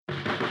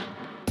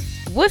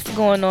What's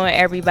going on,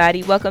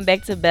 everybody? Welcome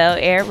back to Bel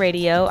Air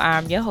Radio.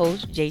 I'm your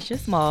host, Jaisha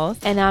Smalls.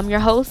 And I'm your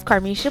host,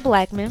 Carmisha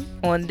Blackman.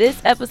 On this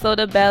episode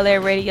of Bel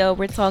Air Radio,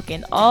 we're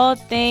talking all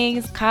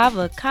things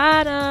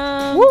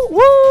Kavakadam. Woo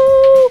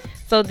woo!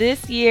 So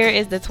this year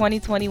is the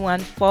 2021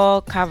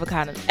 Fall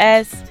Kavakadam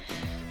S.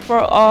 For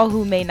all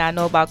who may not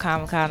know about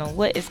Kavakadam,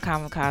 what is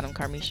Kavakadam,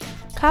 Carmisha?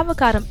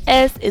 Kavakadam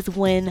S is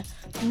when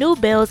new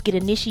bells get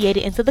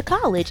initiated into the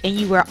college and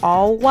you wear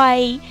all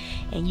white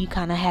and you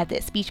kind of have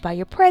that speech by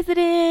your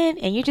president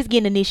and you're just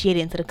getting initiated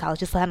into the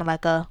college. It's kind of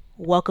like a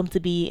welcome to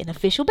be an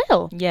official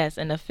belle. Yes,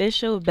 an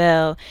official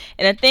belle.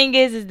 And the thing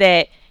is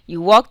that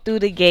you walk through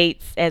the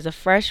gates as a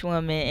fresh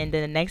woman, and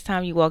then the next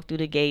time you walk through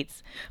the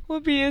gates will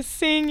be a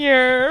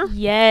senior.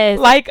 Yes.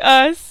 Like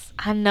us.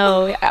 I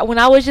know. When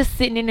I was just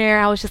sitting in there,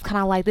 I was just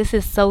kind of like, this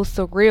is so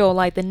surreal.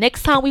 Like, the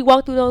next time we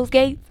walk through those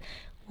gates,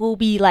 we'll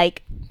be,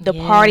 like,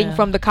 departing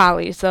from the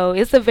college. So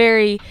it's a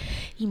very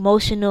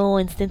emotional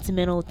and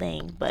sentimental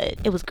thing, but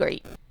it was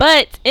great.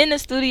 But in the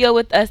studio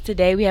with us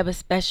today, we have a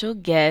special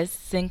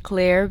guest,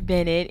 Sinclair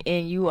Bennett,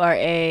 and you are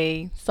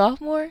a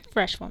sophomore?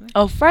 Freshwoman.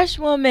 Oh,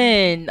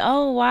 freshwoman.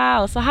 Oh,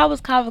 wow. So how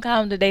was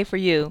Kavakadam today for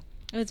you?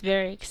 It was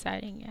very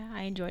exciting. Yeah,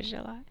 I enjoyed it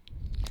a lot.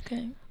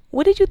 Okay.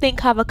 What did you think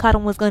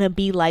Kavakadam was going to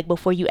be like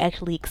before you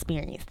actually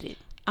experienced it?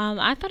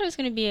 I thought it was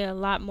going to be a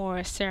lot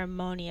more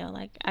ceremonial.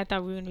 Like, I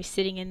thought we were going to be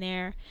sitting in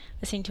there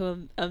listening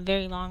to a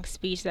very long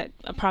speech that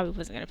I probably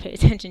wasn't going to pay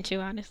attention to,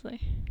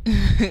 honestly.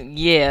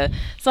 Yeah.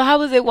 So how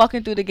was it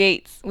walking through the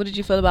gates? What did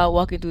you feel about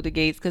walking through the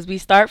gates? Because we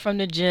start from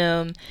the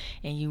gym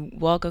and you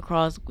walk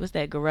across, what's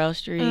that, Gorell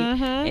Street?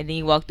 Mm-hmm. And then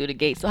you walk through the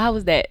gates. So how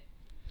was that?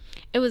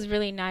 It was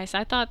really nice.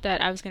 I thought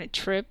that I was going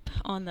to trip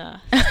on the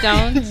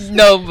stones.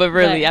 No, but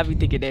really, I be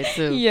thinking that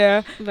too.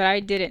 Yeah. But I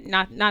didn't.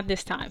 Not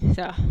this time.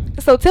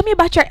 So tell me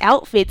about your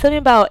outfit. Tell me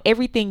about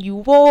everything you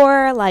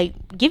wore.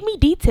 Like, give me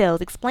details.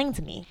 Explain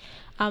to me.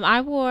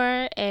 I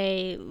wore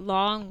a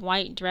long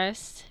white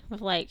dress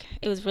with, like,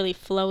 it was really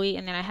flowy,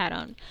 and then I had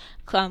on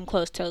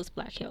closed-toes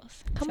black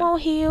heels. Come on,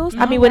 heels.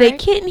 I mean, were they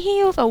kitten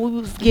heels, or we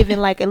was given,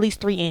 like, at least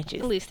 3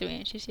 inches? At least 3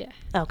 inches, yeah.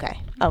 Okay.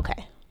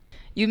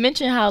 You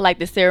mentioned how like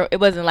it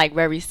wasn't like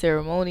very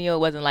ceremonial, it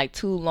wasn't like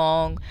too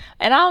long,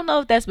 and I don't know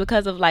if that's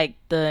because of like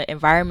the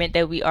environment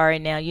that we are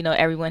in now. You know,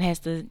 everyone has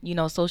to,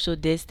 social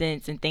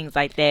distance and things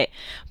like that.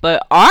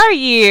 But our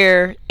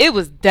year, it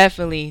was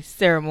definitely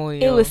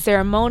ceremonial. It was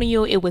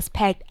ceremonial. It was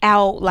packed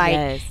out. Like,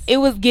 yes. It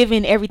was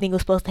given everything it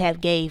was supposed to have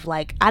gave.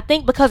 Like, I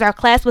think because our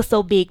class was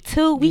so big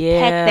too, we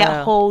packed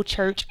that whole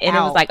church and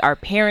out. It was like our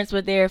parents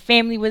were there,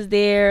 family was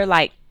there,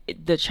 like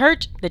the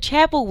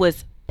chapel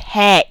was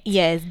packed.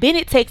 Yes,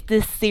 Bennett takes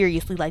this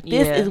seriously. Like,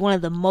 this is one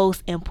of the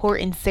most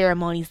important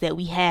ceremonies that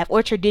we have,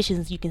 or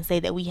traditions you can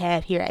say that we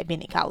have here at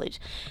Bennett College.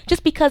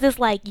 Just because it's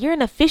like, you're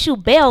an official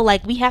belle,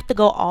 like, we have to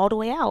go all the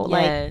way out.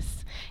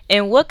 Yes.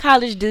 And what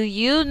college do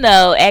you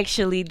know,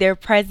 actually, their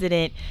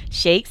president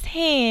shakes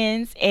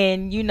hands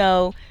and,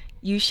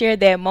 you share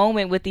that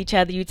moment with each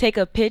other. You take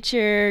a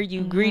picture,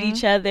 you greet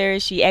each other.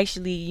 She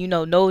actually,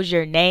 knows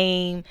your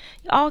name.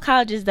 All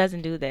colleges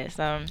doesn't do that.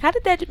 So how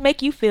did that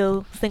make you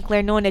feel,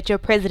 Sinclair, knowing that your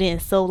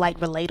president is so,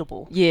 like,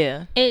 relatable?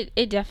 Yeah.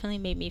 It definitely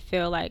made me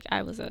feel like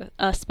I was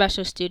a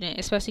special student,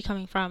 especially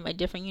coming from a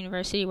different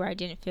university where I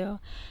didn't feel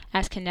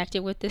as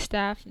connected with the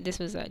staff. This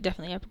was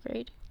definitely an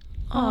upgrade.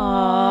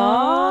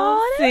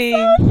 Aww, that's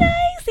so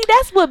nice. See,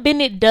 that's what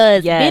Bennett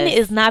does. Yes. Bennett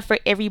is not for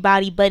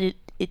everybody, but it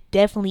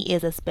definitely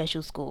is a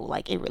special school.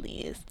 Like, it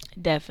really is.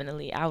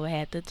 Definitely. I would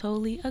have to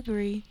totally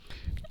agree.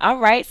 All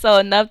right. So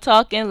enough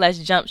talking. Let's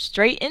jump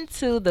straight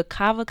into the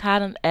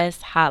Kavakadam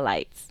S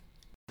highlights.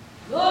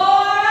 Lord,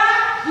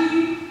 I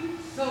keep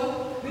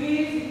so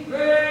busy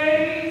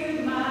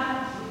praising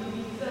my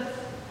Jesus.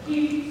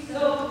 Keep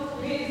so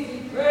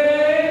busy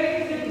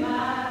praising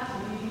my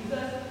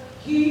Jesus.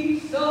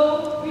 Keep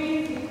so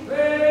busy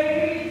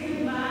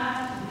praising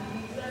my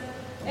Jesus.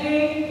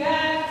 Ain't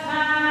got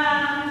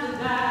time to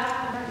die.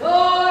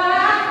 Lord,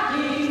 I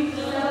keep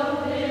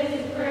so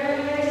busy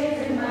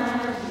praising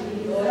my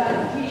Jesus. Lord, I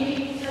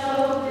keep so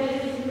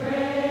busy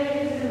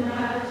praising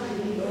my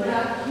Jesus. Lord, I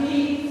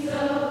keep so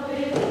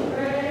busy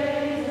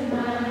praising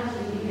my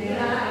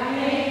Jesus. I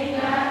ain't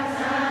got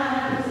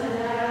time to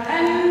die.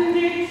 And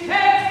it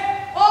takes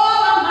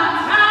all of my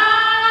time.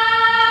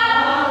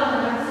 All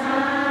of my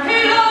time.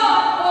 Hey,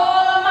 Lord,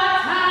 all of my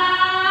time.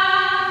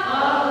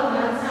 All of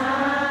my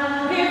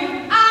time. If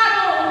I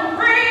don't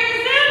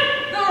praise Him,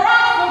 the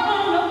rocks are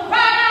gonna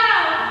cry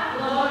out.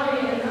 Glory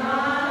and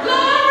honor.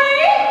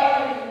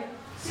 Glory.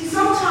 See,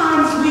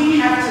 sometimes we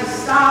have to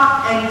stop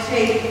and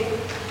take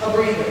a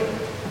breather.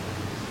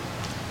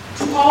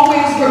 To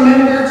always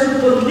remember to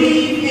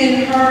believe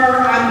in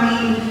her, I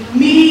mean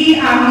me,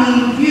 I mean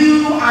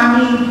you, I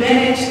mean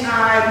Bennett, I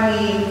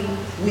mean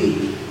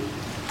we.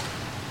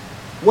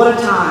 What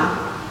a time.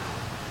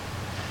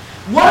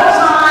 What a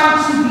time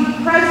to be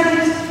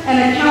present and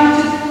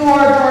accounted for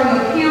during a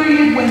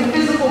period when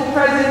physical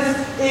presence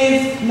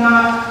is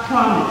not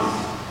promised.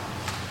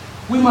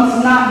 We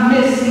must not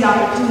miss the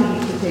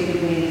opportunity to take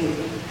advantage.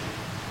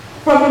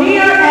 From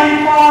near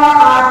and far,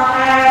 our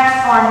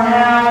paths are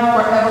now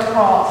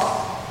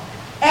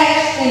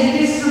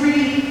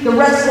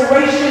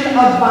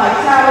of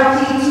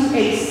vitality to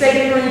a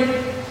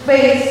sacred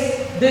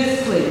face,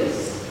 this place.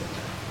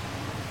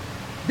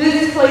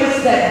 This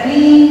place that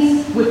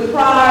beams with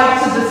pride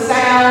to the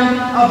sound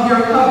of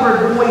your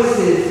covered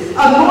voices.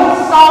 A north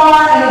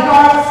star and a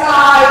dark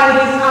sky, it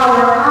is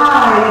our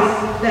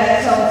eyes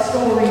that tell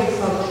stories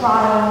of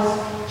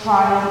trials,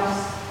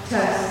 triumphs,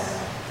 tests,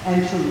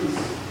 and truths.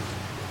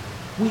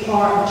 We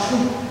are a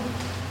troop,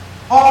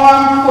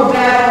 armed for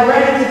battle,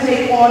 ready to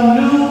take on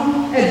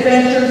new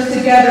adventures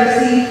together.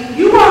 See,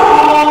 you are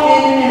all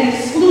in an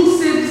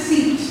exclusive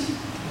seat,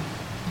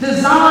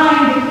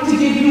 designed to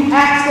give you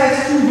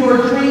access to your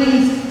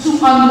dreams, to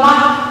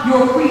unlock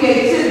your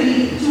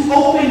creativity, to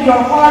open your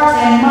heart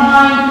and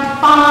mind,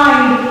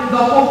 find the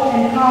hope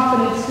and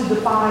confidence to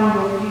define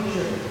your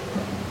future.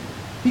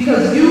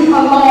 Because you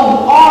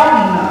alone are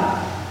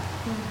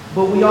enough,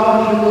 but we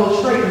all need a little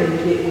straightening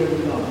to get where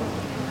we're going.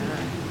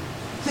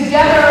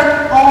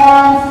 Together,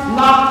 arms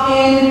locked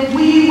in,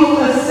 we will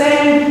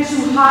ascend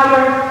to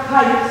higher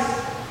heights,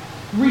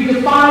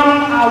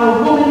 redefining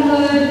our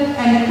womanhood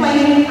and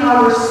claiming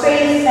our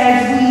space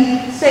as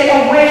we stay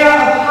aware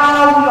of how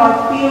we are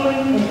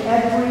feeling in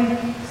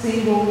every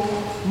single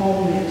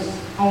moment.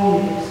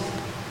 Own it.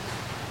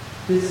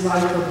 This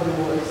life of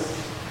yours.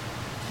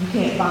 You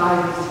can't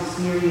buy this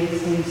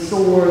experience in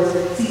stores.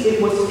 See,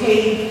 it was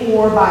paid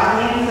for by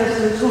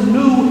ancestors who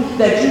knew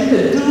that you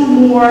could do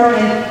more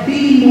and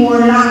be more,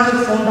 not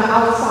just on the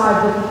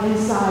outside, but the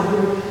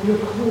inside, your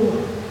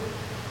core.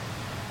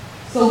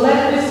 So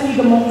let this be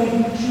the moment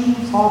you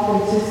choose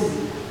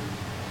authenticity.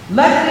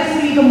 Let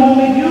this be the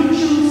moment you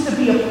choose to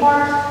be a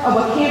part of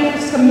a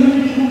campus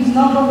community whose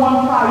number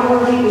one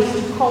priority is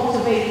to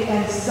cultivate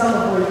and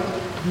celebrate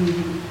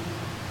you.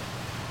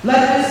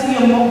 Let this be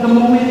the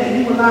moment that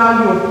you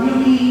allow your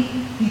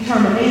beauty,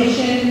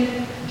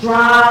 determination,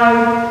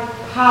 drive,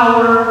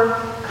 power,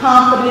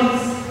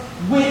 confidence,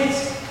 wit,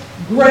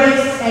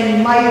 grace,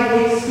 and life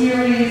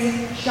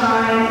experience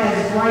shine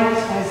as bright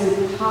as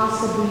it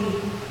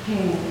possibly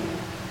can.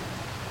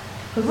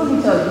 Because let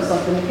me tell you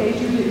something, in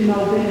case you didn't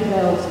know,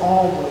 Bennett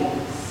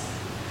always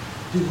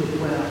do it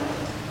well.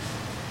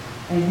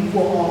 And you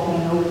will all be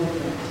no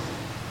different.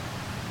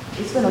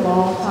 It's been a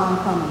long time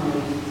coming,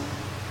 ladies.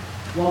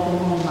 Welcome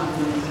home, my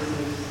dear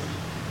sisters.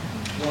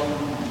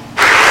 Welcome home.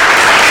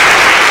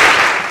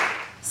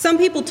 Some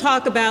people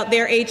talk about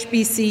their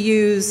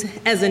HBCUs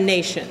as a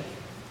nation,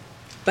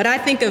 but I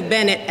think of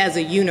Bennett as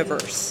a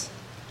universe,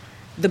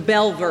 the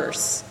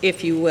Bellverse,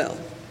 if you will.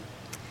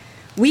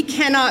 We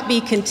cannot be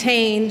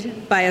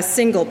contained by a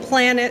single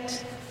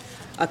planet,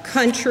 a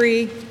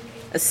country,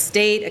 a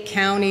state, a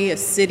county, a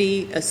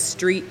city, a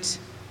street,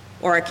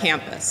 or a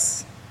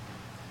campus.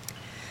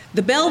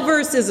 The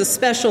Bellverse is a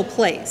special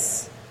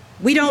place.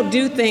 We don't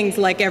do things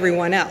like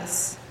everyone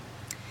else.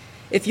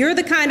 If you're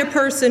the kind of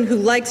person who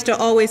likes to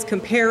always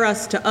compare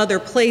us to other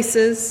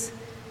places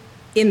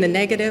in the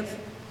negative,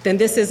 then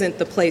this isn't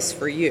the place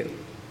for you.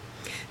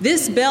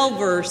 This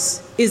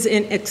Bellverse is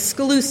an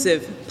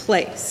exclusive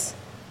place.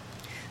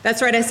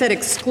 That's right, I said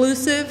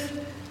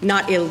exclusive,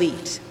 not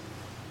elite.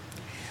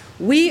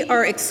 We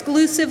are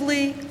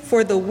exclusively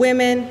for the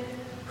women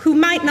who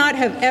might not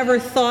have ever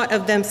thought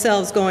of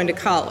themselves going to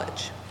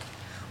college.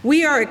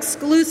 We are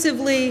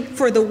exclusively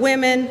for the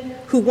women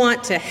who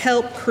want to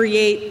help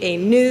create a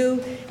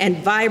new and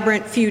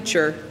vibrant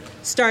future,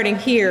 starting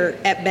here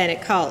at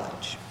Bennett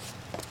College.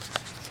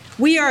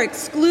 We are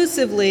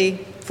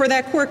exclusively for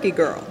that quirky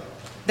girl,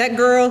 that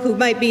girl who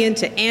might be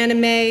into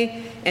anime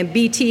and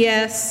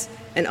BTS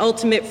and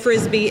ultimate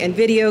frisbee and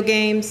video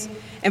games,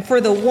 and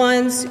for the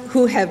ones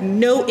who have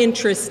no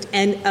interest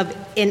in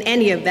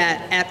any of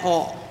that at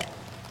all,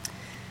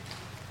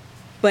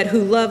 but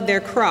who love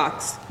their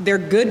Crocs, their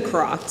good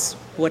Crocs,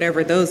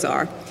 whatever those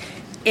are,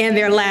 and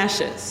their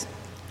lashes.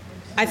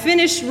 I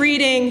finished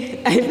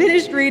reading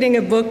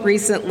a book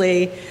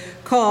recently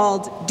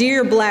called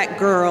Dear Black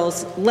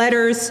Girls,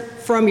 Letters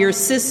from Your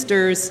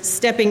Sisters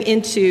Stepping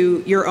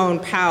into Your Own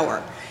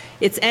Power.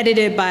 It's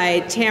edited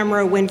by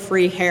Tamara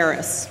Winfrey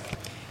Harris.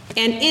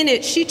 And in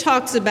it, she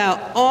talks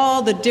about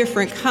all the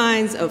different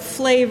kinds of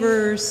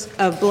flavors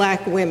of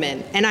black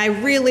women. And I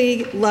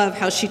really love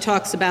how she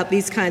talks about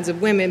these kinds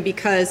of women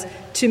because,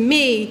 to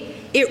me,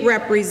 it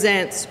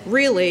represents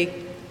really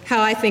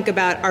how I think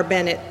about our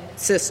Bennett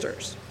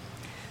sisters.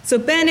 So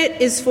Bennett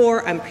is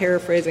for, I'm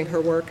paraphrasing her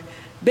work,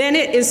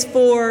 Bennett is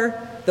for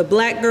the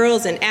black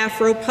girls in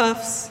Afro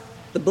puffs,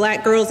 the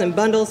black girls in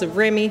bundles of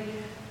Remy,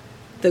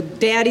 the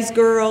daddy's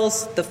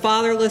girls, the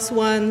fatherless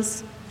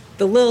ones,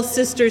 the little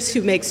sisters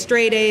who make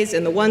straight A's,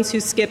 and the ones who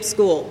skip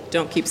school.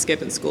 Don't keep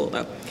skipping school,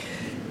 though.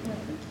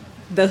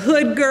 The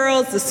hood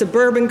girls, the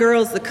suburban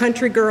girls, the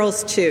country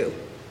girls, too.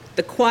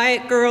 The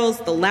quiet girls,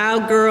 the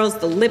loud girls,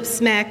 the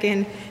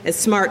lip-smacking and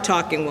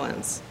smart-talking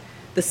ones.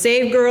 The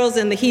saved girls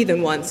and the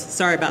heathen ones.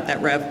 Sorry about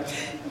that, Rev.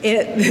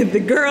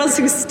 The girls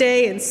who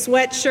stay in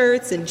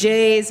sweatshirts and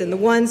J's, and the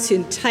ones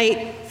in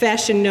tight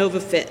Fashion Nova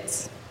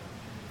fits.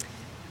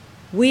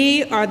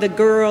 We are the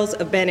girls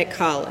of Bennett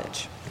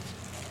College.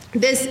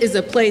 This is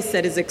a place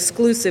that is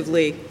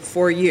exclusively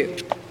for you.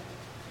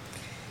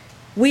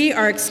 We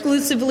are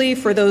exclusively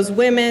for those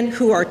women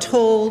who are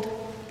told,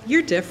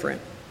 you're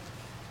different.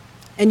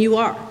 And you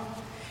are.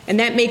 And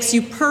that makes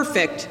you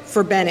perfect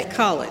for Bennett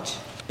College,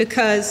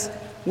 because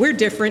we're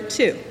different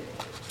too.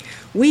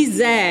 We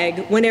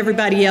zag when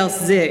everybody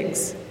else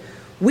zigs.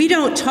 We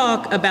don't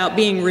talk about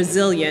being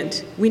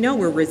resilient. We know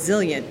we're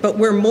resilient, but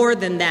we're more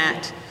than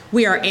that.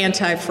 We are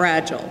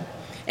anti-fragile.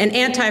 And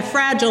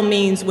anti-fragile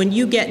means when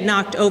you get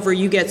knocked over,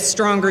 you get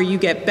stronger, you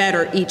get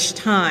better each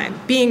time.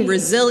 Being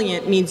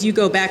resilient means you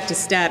go back to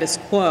status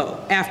quo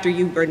after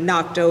you were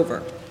knocked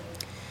over.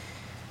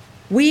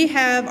 We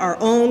have our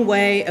own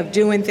way of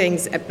doing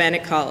things at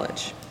Bennett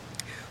College.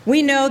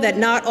 We know that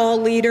not all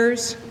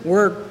leaders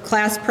were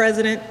class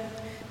president,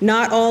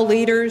 not all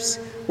leaders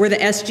were the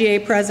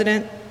SGA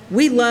president.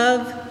 We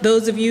love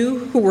those of you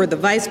who were the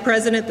vice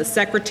president, the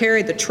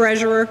secretary, the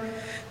treasurer,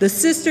 the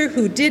sister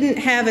who didn't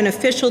have an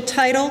official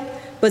title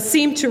but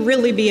seemed to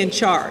really be in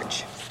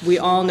charge. We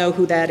all know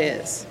who that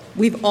is.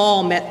 We've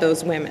all met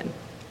those women.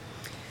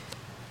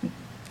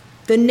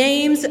 The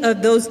names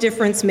of those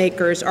difference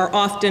makers are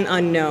often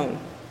unknown,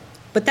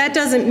 but that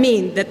doesn't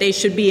mean that they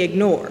should be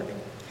ignored.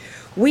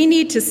 We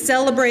need to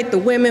celebrate the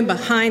women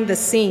behind the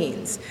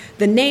scenes,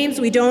 the names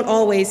we don't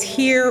always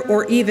hear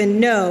or even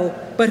know,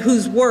 but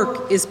whose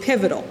work is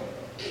pivotal.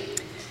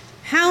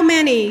 How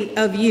many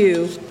of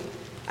you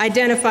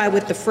identify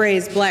with the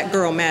phrase black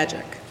girl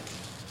magic?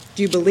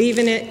 Do you believe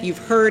in it? You've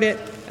heard it?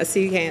 I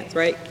see hands,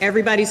 right?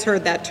 Everybody's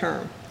heard that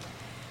term.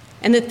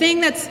 And the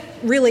thing that's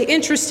really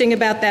interesting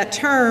about that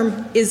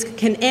term is,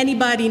 can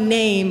anybody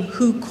name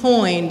who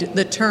coined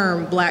the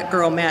term black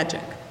girl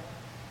magic?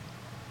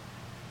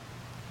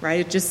 Right?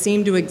 It just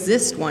seemed to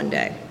exist one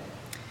day.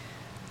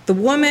 The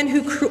woman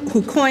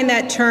who coined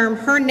that term,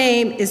 her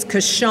name is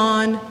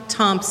Kashawn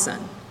Thompson.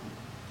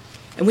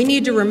 And we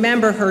need to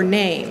remember her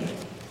name.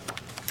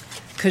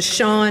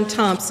 Kashawn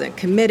Thompson,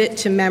 committed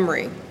to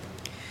memory.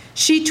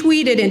 She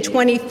tweeted in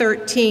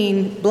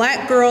 2013,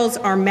 "Black girls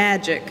are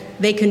magic,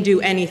 they can do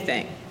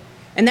anything."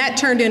 And that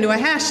turned into a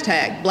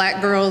hashtag,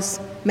 Black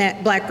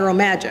Girl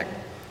Magic.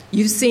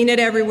 You've seen it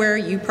everywhere,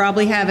 you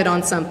probably have it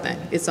on something.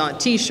 It's on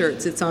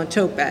t-shirts, it's on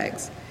tote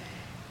bags.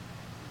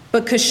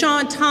 But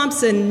Kashawn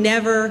Thompson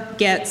never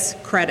gets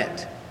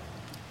credit.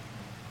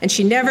 And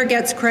she never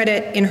gets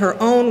credit. In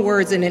her own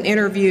words in an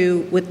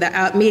interview with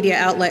the media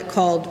outlet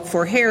called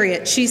For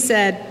Harriet, she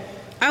said,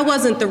 "I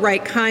wasn't the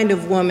right kind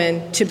of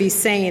woman to be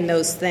saying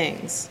those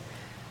things.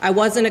 I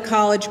wasn't a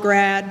college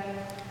grad,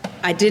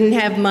 I didn't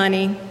have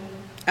money,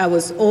 I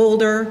was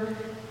older,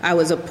 I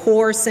was a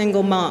poor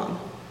single mom.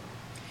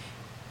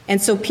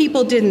 And so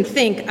people didn't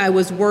think I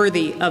was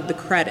worthy of the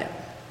credit."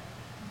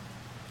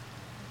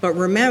 But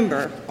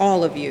remember,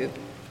 all of you,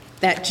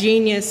 that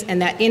genius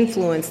and that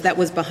influence that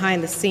was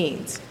behind the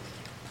scenes.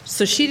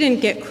 So she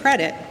didn't get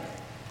credit,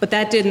 but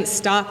that didn't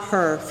stop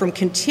her from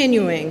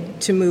continuing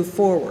to move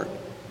forward.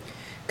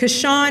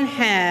 Kashawn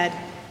had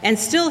and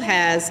still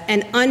has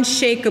an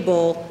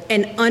unshakable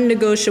and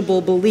unnegotiable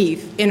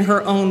belief in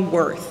her own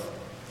worth.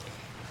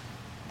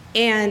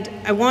 And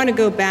I want to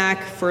go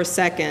back for a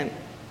second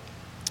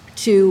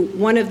to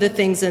one of the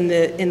things in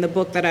the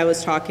book that I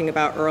was talking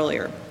about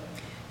earlier.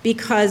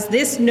 Because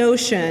this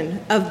notion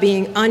of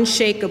being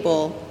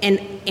unshakable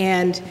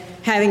and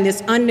having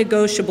this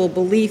unnegotiable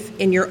belief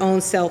in your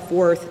own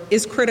self-worth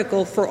is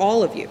critical for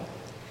all of you,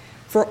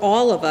 for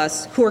all of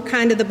us who are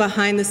kind of the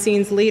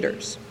behind-the-scenes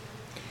leaders.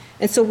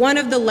 And so one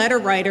of the letter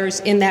writers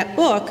in that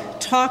book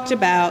talked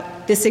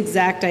about this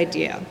exact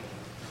idea.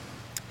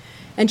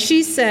 And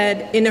she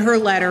said in her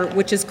letter,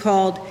 which is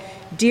called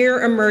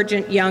Dear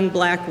Emergent Young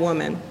Black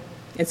Woman,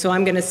 and so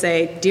I'm going to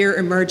say Dear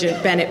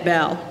Emergent Bennett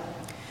Bell,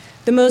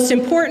 the most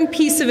important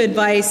piece of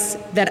advice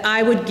that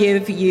I would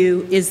give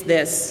you is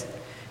this: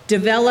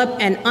 develop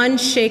an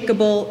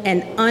unshakable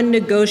and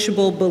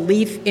unnegotiable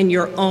belief in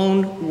your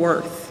own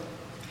worth.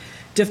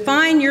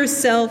 Define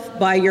yourself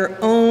by your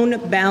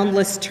own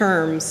boundless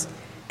terms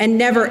and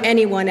never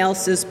anyone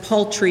else's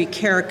paltry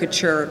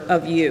caricature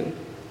of you.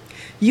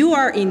 You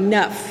are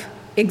enough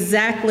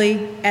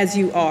exactly as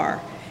you are,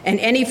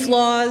 and any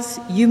flaws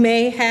you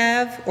may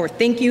have or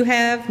think you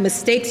have,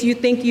 mistakes you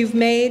think you've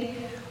made,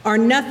 are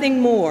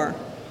nothing more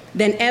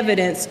than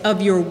evidence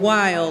of your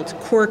wild,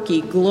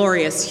 quirky,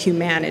 glorious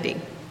humanity.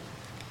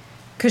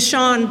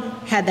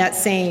 Kashawn had that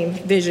same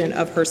vision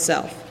of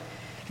herself.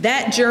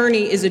 That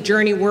journey is a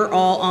journey we're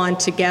all on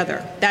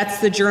together. That's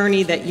the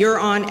journey that you're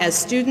on as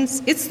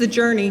students. It's the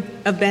journey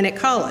of Bennett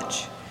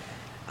College.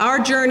 Our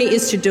journey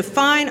is to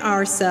define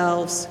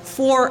ourselves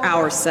for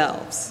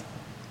ourselves.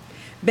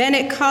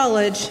 Bennett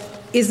College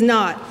is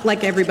not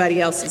like everybody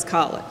else's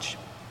college.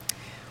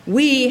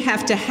 We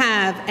have to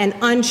have an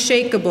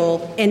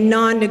unshakable and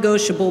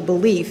non-negotiable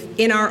belief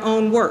in our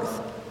own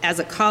worth as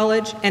a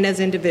college and as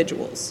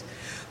individuals.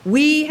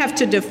 We have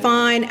to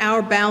define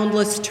our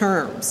boundless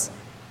terms,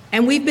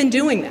 and we've been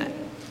doing that.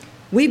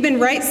 We've been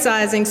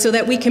right-sizing so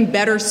that we can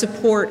better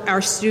support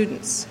our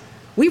students.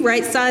 We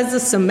right-size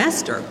the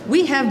semester.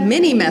 We have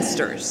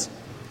mini-mesters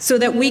so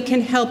that we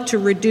can help to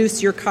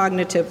reduce your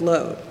cognitive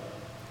load.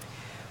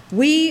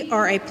 We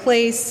are a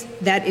place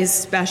that is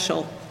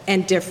special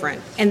and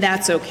different, and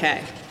that's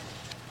okay.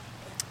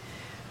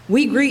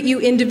 We greet you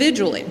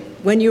individually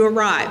when you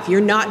arrive.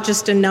 You're not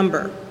just a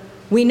number.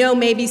 We know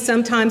maybe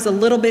sometimes a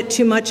little bit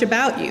too much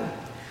about you.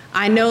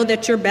 I know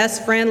that your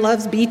best friend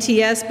loves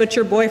BTS, but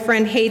your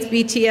boyfriend hates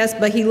BTS,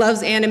 but he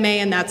loves anime,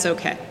 and that's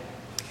okay.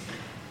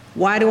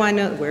 Why do I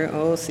know?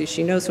 Oh, see,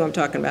 she knows who I'm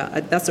talking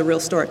about. That's a real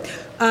story.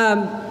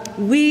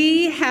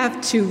 We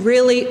have to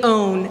really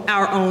own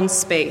our own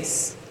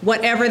space,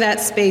 whatever that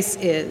space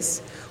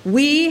is.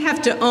 We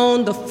have to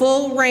own the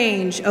full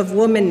range of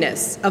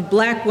womanness, of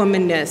Black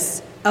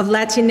womanness, of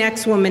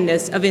Latinx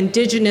womanness, of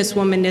Indigenous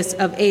womanness,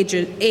 of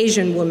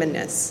Asian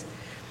womanness.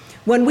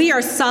 When we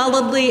are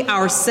solidly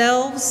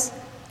ourselves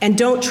and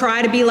don't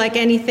try to be like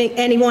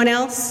anyone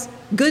else,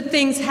 good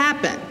things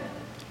happen.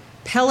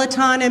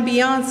 Peloton and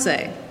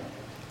Beyonce,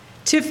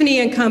 Tiffany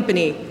and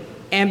Company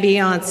and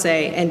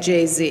Beyonce and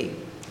Jay-Z,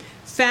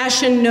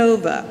 Fashion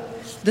Nova,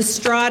 the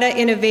Strata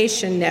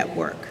Innovation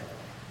Network,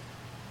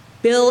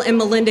 Bill and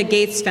Melinda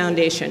Gates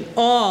Foundation,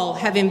 all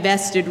have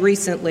invested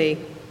recently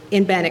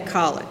in Bennett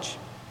College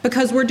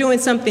because we're doing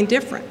something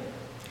different.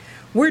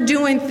 We're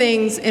doing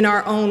things in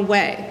our own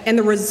way, and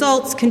the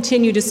results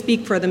continue to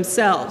speak for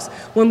themselves.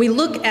 When we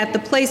look at the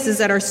places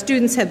that our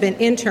students have been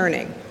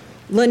interning,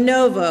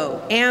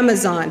 Lenovo,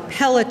 Amazon,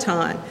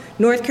 Peloton,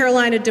 North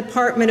Carolina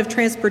Department of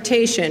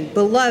Transportation,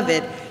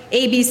 Beloved,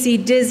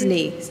 ABC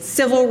Disney,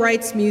 Civil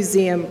Rights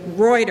Museum,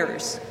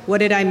 Reuters. What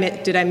did I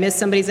miss? Did I miss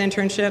somebody's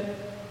internship?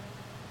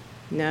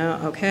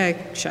 No,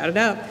 okay, shout it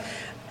out.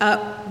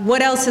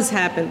 What else has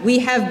happened? We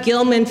have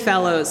Gilman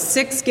Fellows,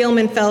 6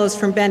 Gilman Fellows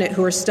from Bennett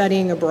who are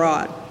studying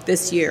abroad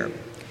this year.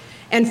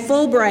 And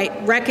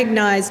Fulbright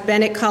recognized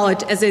Bennett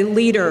College as a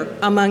leader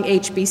among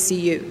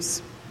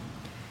HBCUs.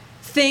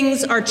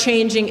 Things are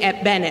changing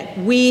at Bennett.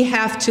 We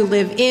have to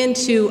live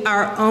into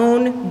our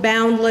own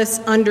boundless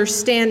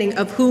understanding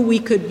of who we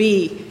could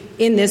be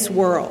in this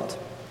world.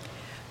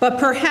 But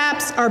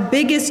perhaps our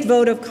biggest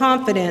vote of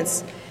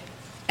confidence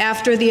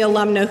after the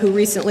alumna who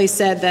recently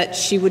said that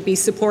she would be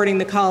supporting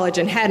the college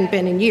and hadn't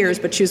been in years,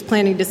 but she was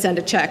planning to send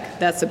a check.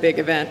 That's a big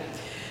event.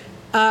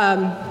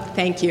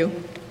 Thank you.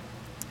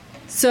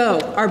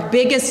 So our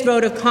biggest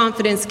vote of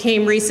confidence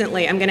came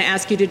recently. I'm going to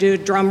ask you to do a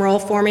drum roll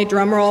for me.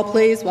 Drum roll,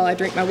 please, while I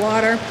drink my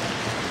water.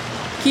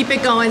 Keep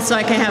it going so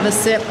I can have a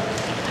sip.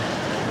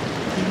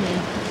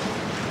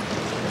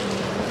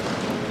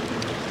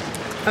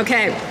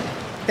 Okay,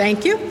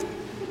 thank you.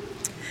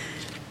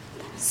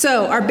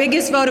 So our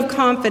biggest vote of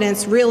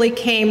confidence really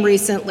came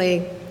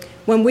recently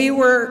when we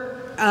were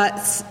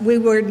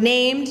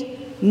named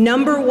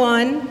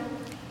 #1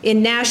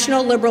 in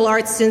National Liberal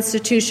Arts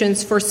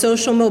Institutions for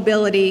Social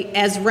Mobility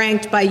as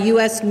ranked by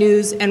U.S.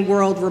 News and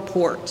World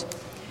Report.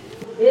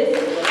 That's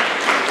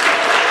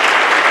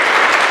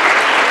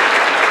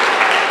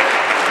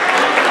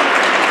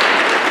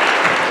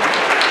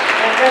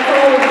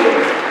all of you.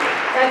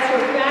 That's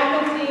your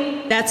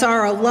faculty, that's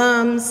our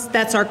alums,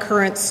 that's our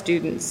current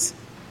students.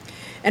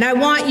 And I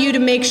want you to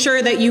make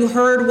sure that you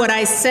heard what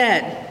I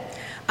said.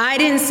 I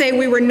didn't say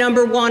we were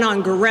 #1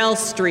 on Gorell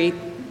Street.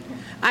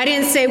 I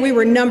didn't say we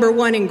were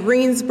 #1 in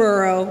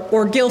Greensboro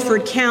or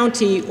Guilford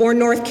County or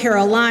North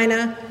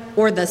Carolina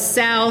or the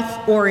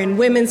South or in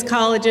women's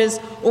colleges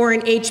or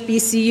in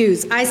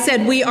HBCUs. I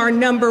said we are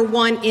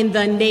 #1 in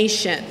the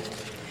nation.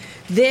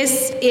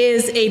 This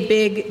is a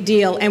big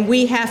deal, and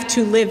we have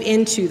to live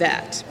into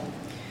that.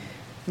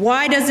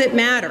 Why does it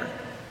matter?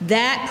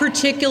 That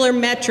particular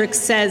metric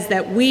says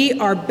that we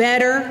are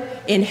better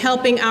in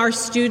helping our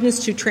students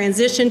to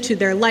transition to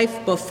their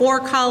life before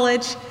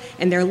college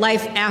and their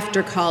life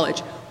after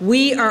college.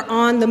 We are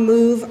on the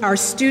move. Our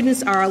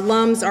students, our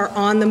alums are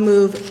on the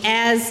move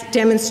as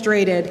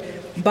demonstrated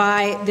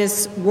by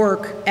this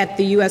work at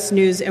the U.S.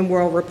 News and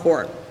World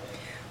Report.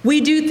 We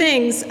do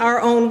things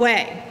our own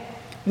way.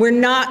 We're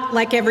not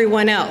like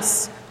everyone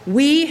else.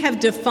 We have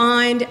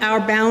defined our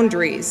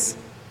boundaries.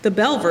 The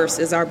Bellverse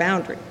is our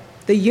boundary.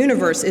 The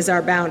universe is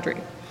our boundary.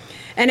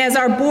 And as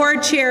our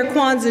board chair,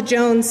 Kwanzaa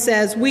Jones,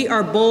 says, we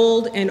are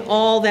bold in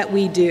all that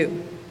we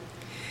do.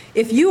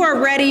 If you are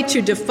ready to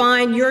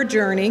define your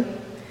journey,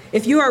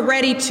 if you are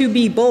ready to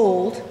be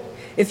bold,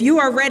 if you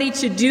are ready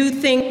to do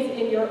things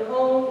in your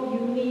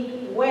own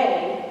unique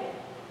way,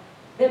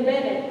 then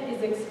Bennett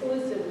is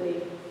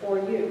exclusively for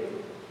you.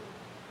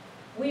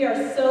 We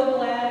are so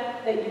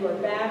glad that you are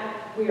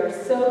back. We are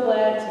so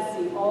glad to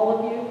see all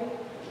of you.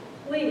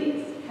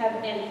 Please have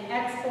an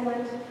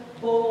excellent,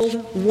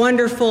 bold,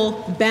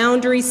 wonderful,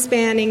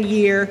 boundary-spanning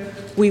year.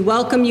 We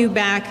welcome you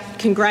back.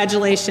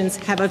 Congratulations.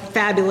 Have a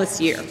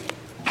fabulous year.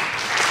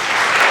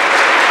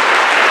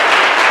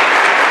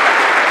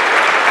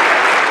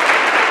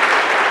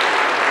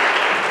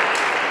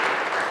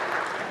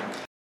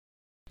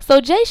 So,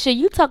 Jaysha,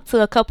 you talked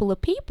to a couple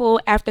of people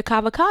after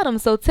Kava Kadam,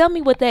 so tell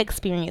me what that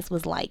experience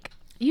was like.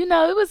 You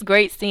know, it was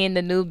great seeing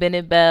the new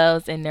Bennett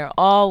Bells, and they're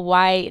all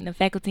white, and the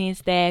faculty and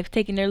staff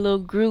taking their little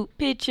group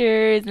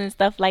pictures and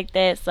stuff like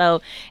that.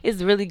 So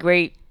it's really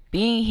great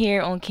being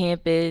here on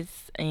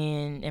campus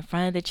and in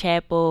front of the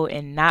chapel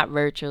and not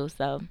virtual.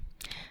 So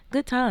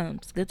Good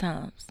times. Good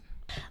times.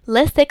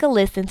 Let's take a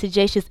listen to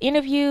Jasha's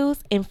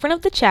interviews in front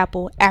of the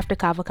chapel after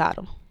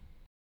Kavakadam.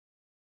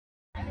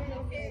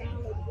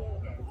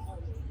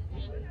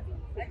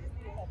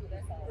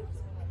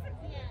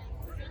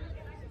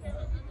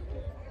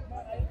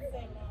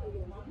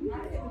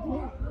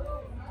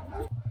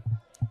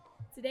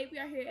 Today we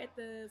are here at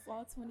the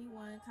Fall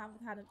 21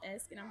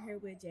 Kavakadam-esque, and I'm here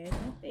with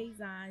Jasmine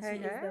Faison. She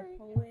is the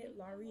poet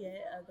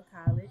laureate of the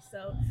college.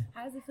 So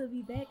how does it feel to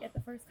be back at the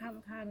first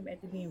Kavakadam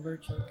after being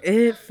virtual?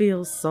 It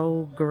feels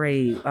so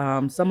great.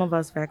 Some of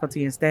us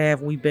faculty and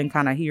staff, we've been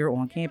kind of here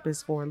on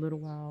campus for a little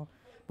while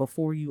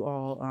before you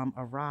all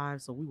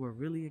arrived. So we were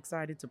really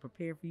excited to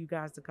prepare for you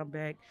guys to come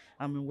back.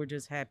 And we're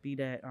just happy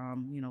that,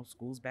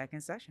 school's back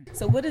in session.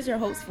 So what is your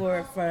hopes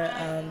for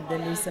the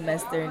new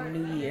semester and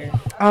new year?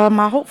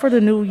 My hope for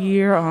the new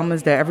year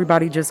is that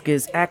everybody just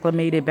gets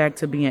acclimated back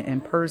to being in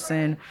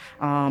person,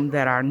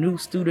 that our new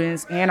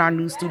students and our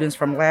new students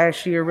from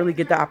last year really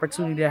get the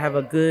opportunity to have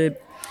a good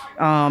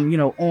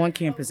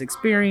on-campus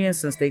experience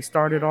since they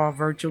started off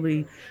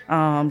virtually.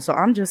 So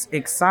I'm just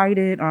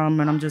excited,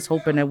 and I'm just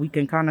hoping that we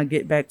can kind of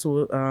get back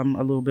to a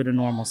little bit of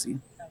normalcy.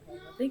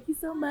 Thank you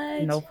so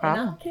much. No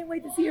problem. And I can't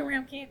wait to see you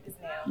around campus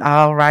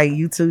now. All right,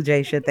 you too,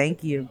 Jasha.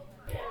 Thank you.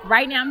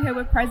 Right now I'm here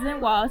with President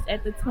Walsh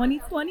at the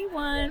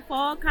 2021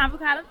 Fall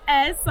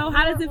Kavakadam-esque. So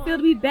how does it feel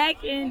to be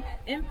back in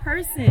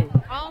person?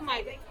 Oh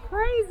my God,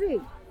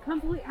 crazy.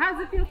 Complete. How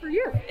does it feel for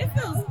you? It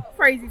feels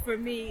crazy for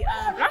me.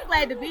 But I'm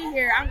glad to be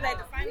here. I'm glad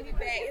to finally be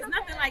back. It's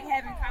nothing like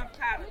having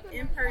Kavakadam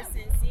in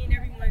person, seeing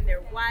everyone in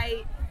their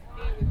white,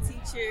 being with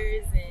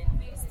teachers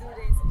and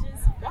students, and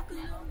just walking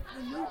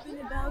the new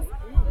Bennett Bells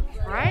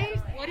in.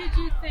 Right? What did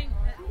you think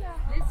that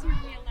this year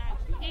we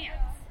allowed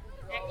pants?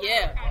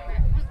 Yeah.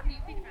 What do you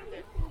think about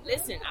that?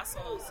 Listen, I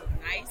saw some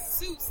nice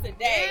suits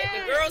today.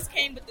 Yeah. The girls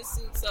came with the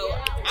suits, so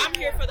I'm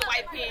here for the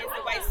white pants,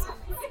 the white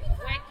suits.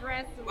 White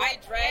dress.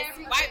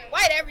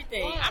 White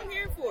everything. I'm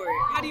here for it.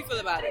 How do you feel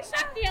about it?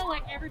 I feel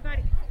like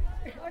everybody was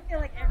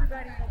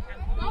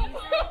amazing.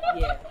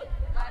 Yeah.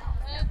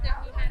 I love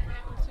that we had an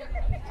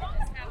opportunity to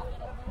just have a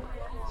little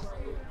moment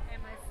with you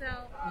and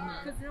myself,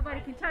 because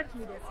nobody can touch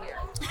me this year.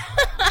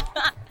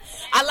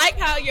 I like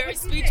how your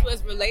speech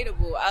was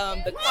relatable.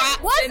 The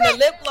crops and the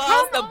lip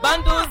gloss, the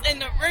bundles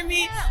and the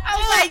Remy. I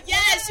was like,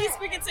 yes, she's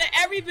speaking to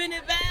every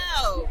Bennett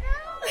Bell.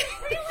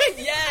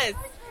 Yes.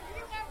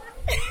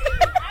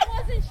 I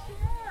wasn't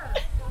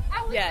sure.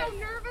 I was so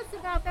nervous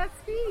about that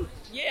speech.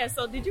 Yeah,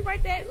 so did you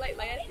write that like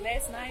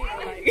last night?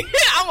 Or like,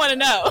 I want to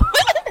know.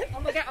 Oh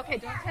my God, okay,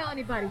 don't tell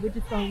anybody. We're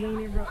just going to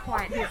lean in real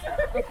quiet here.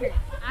 Okay,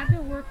 I've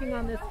been working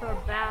on this for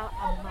about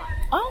a month.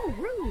 Oh,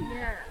 really?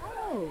 Yeah.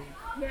 Oh.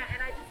 Yeah,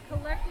 and I just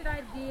collected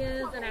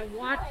ideas and I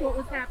watched what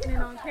was happening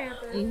on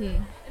campus.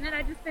 Mm-hmm. And then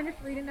I just finished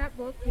reading that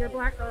book, Dear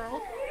Black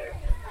Girl.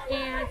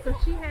 And so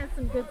she has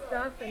some good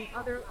stuff and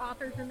other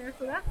authors in there.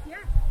 So that's,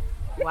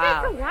 It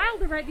wow. takes a while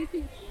to write these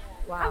things.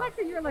 Wow. I like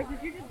that you're like,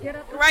 did you just get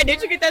up? Right,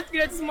 did you get that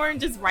this morning?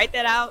 Just write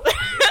that out? Is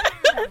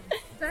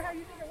that how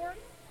you think it works?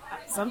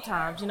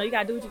 Sometimes, you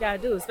got to do what you got to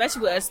do,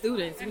 especially with us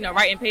students,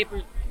 writing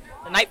papers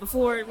the night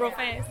before real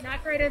fast.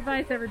 Not great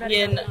advice, everybody.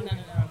 Yeah, no.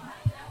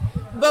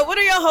 But what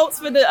are your hopes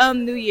for the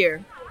new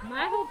year?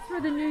 My hopes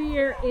for the new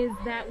year is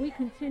that we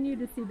continue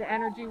to see the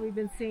energy we've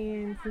been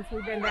seeing since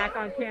we've been back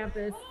on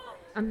campus.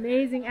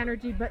 Amazing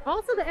energy, but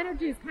also the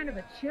energy is kind of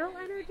a chill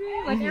energy.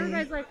 Like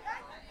everybody's like,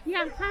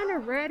 yeah, I'm kind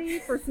of ready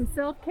for some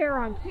self-care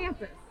on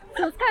campus.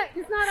 So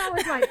it's not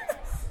always like,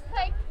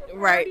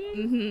 right.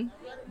 Mm-hmm.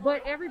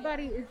 But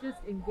everybody is just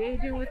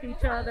engaging with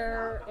each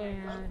other,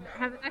 and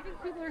I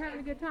think people are having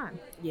a good time.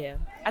 Yeah,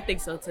 I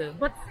think so too.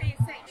 But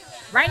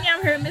right now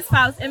I'm here with Miss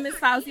Faust, and Miss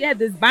Faust, you have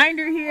this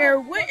binder here.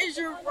 What is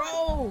your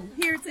role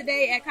here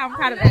today at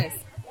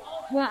Kavakadam-esque?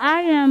 Well,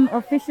 I am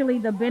officially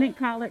the Bennett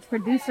College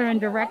producer and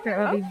director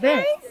of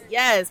events.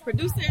 Yes,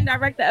 producer and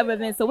director of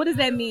events. So what does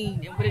that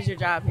mean, and what is your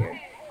job here?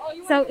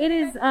 So it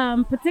is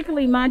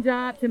particularly my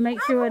job to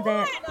make sure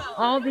that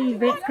all the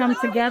events come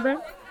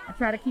together. I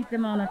try to keep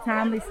them on a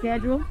timely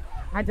schedule.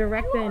 I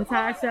direct the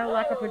entire show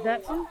like a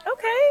production.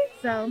 Okay.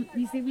 So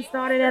you see, we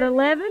started at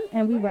 11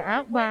 and we were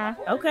out by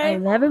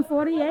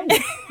 11:48.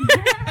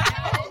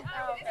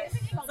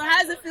 So how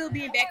does it feel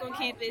being back on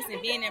campus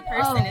and being in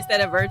person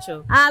instead of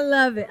virtual? I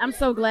love it. I'm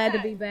so glad to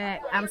be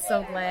back. I'm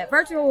so glad.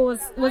 Virtual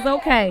was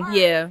okay.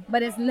 Yeah.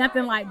 But it's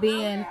nothing like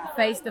being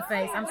face to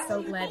face. I'm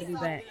so glad to be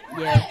back.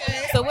 Yeah.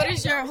 So what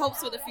is your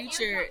hopes for the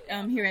future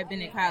here at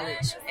Bennett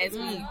College as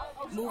we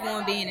move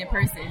on being in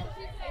person?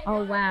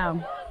 Oh,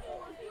 wow.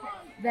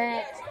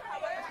 That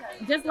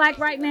just like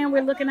right now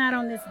we're looking out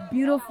on this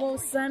beautiful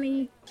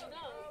sunny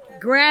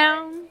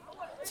ground,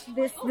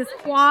 this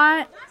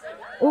quad.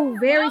 Oh,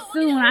 very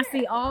soon I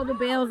see all the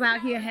bells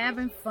out here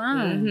having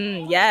fun.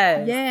 Mm-hmm.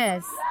 Yes.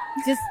 Yes.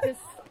 Just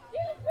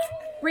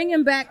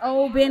bringing back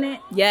old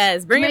Bennett.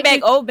 Yes, bringing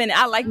back old Bennett.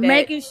 I like that.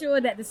 Making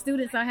sure that the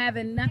students are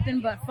having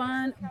nothing but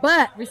fun,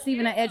 but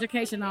receiving an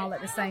education all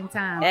at the same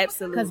time.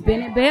 Absolutely. Because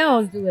Bennett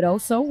Bells do it oh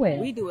so well.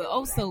 We do it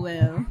oh so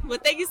well. Well,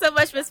 thank you so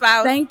much, Ms.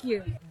 Faust. Thank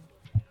you.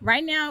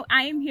 Right now,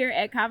 I am here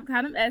at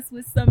Cavacadam S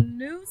with some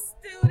new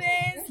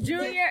students,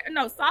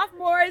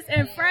 sophomores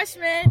and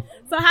freshmen.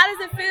 So how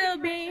does it feel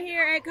being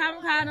here at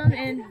Cavacadam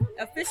and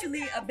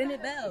officially a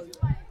Bennett Belle?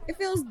 It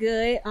feels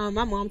good.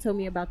 My mom told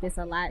me about this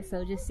a lot,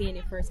 so just seeing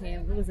it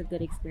firsthand, it was a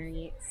good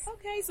experience.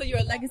 Okay, so you're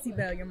a Legacy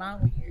Belle. Your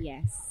mom was here.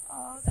 Yes.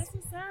 Oh, that's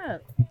what's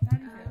up.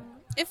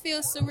 It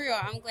feels surreal.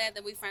 I'm glad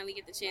that we finally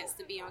get the chance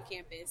to be on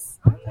campus.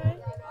 Okay.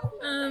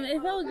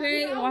 It felt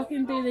great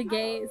walking through the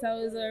gates. That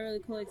was a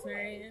really cool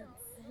experience.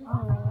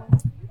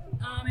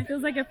 It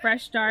feels like a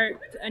fresh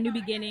start, a new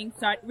beginning,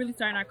 really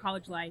starting our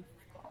college life.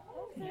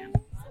 Yeah.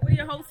 So what are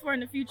your hopes for in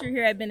the future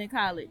here at Bennett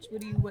College?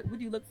 What do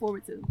you look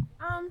forward to?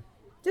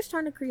 Just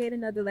trying to create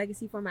another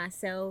legacy for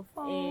myself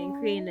and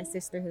creating a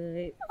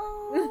sisterhood.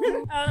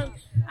 I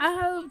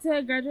hope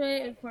to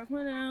graduate at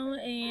 4.0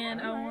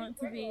 and I want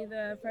to be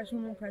the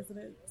freshwoman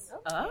president.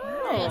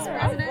 Okay.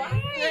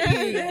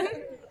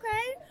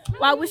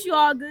 Well, I wish you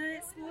all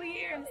good school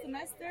year and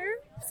semester.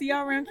 See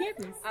y'all around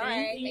campus. All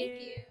right.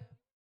 Thank you.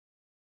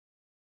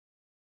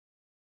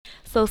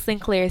 So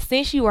Sinclair,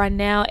 since you are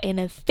now an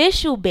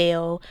official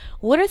Belle,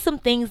 what are some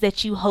things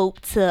that you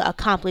hope to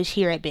accomplish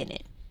here at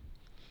Bennett?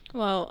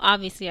 Well,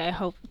 obviously, I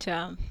hope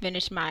to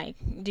finish my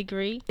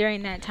degree.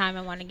 During that time,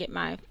 I want to get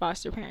my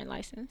foster parent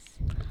license.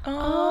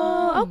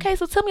 Oh, okay.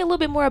 So tell me a little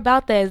bit more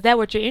about that. Is that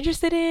what you're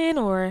interested in,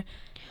 or?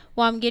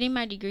 Well, I'm getting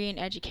my degree in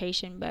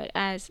education, but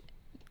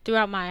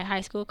throughout my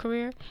high school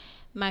career,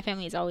 my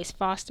family has always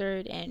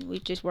fostered, and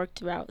we've just worked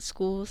throughout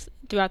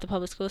the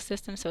public school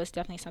system, so it's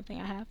definitely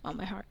something I have on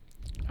my heart.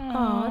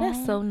 Oh,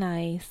 that's so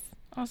nice.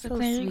 Oh, so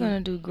Claire, you're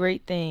going to do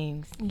great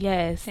things.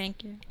 Yes.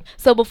 Thank you.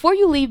 So before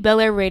you leave Bel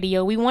Air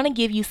Radio, we want to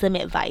give you some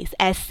advice.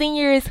 As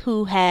seniors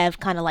who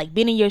have kind of like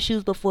been in your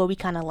shoes before, we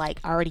kind of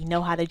like already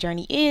know how the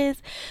journey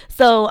is.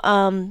 So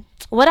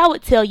what I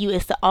would tell you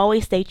is to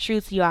always stay true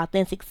to your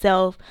authentic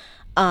self.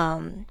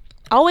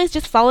 Always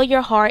just follow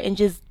your heart and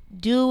just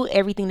do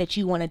everything that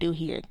you want to do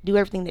here. Do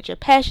everything that you're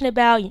passionate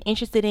about, you're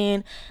interested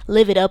in.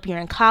 Live it up. You're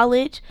in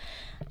college.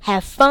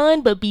 Have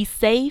fun, but be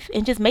safe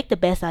and just make the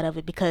best out of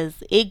it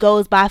because it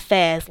goes by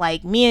fast.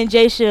 Like me and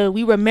Jaisha,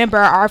 we remember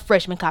our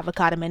freshman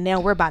Cavacadam and now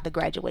we're about to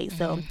graduate.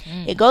 So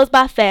it goes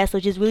by fast. So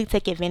just really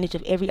take advantage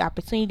of every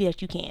opportunity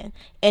that you can.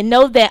 And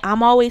know that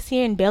I'm always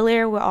here in Bel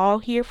Air. We're all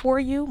here for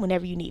you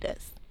whenever you need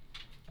us.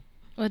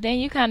 Well, then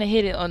you kind of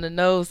hit it on the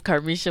nose,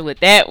 Carmisha,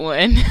 with that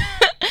one.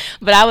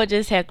 But I would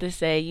just have to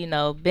say,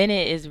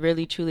 Bennett is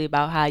really truly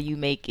about how you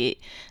make it.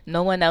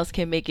 No one else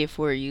can make it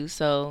for you.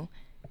 So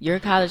your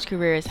college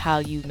career is how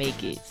you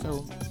make it.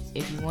 So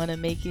if you want to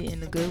make it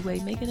in a good way,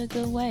 make it a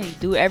good way.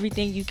 Do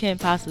everything you can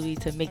possibly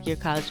to make your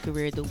college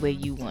career the way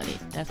you want it.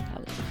 That's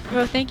college.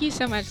 Well, thank you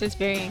so much. That's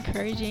very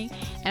encouraging.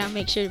 And I'll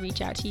make sure to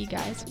reach out to you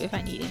guys if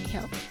I need any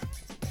help.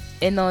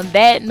 And on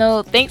that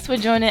note, thanks for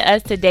joining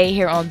us today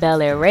here on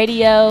Bel Air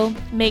Radio.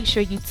 Make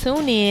sure you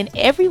tune in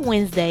every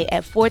Wednesday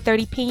at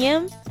 4:30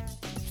 p.m.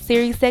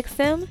 Sirius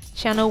XM,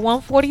 channel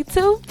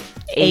 142,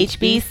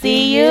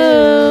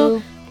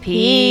 HBCU.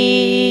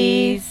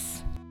 Peace.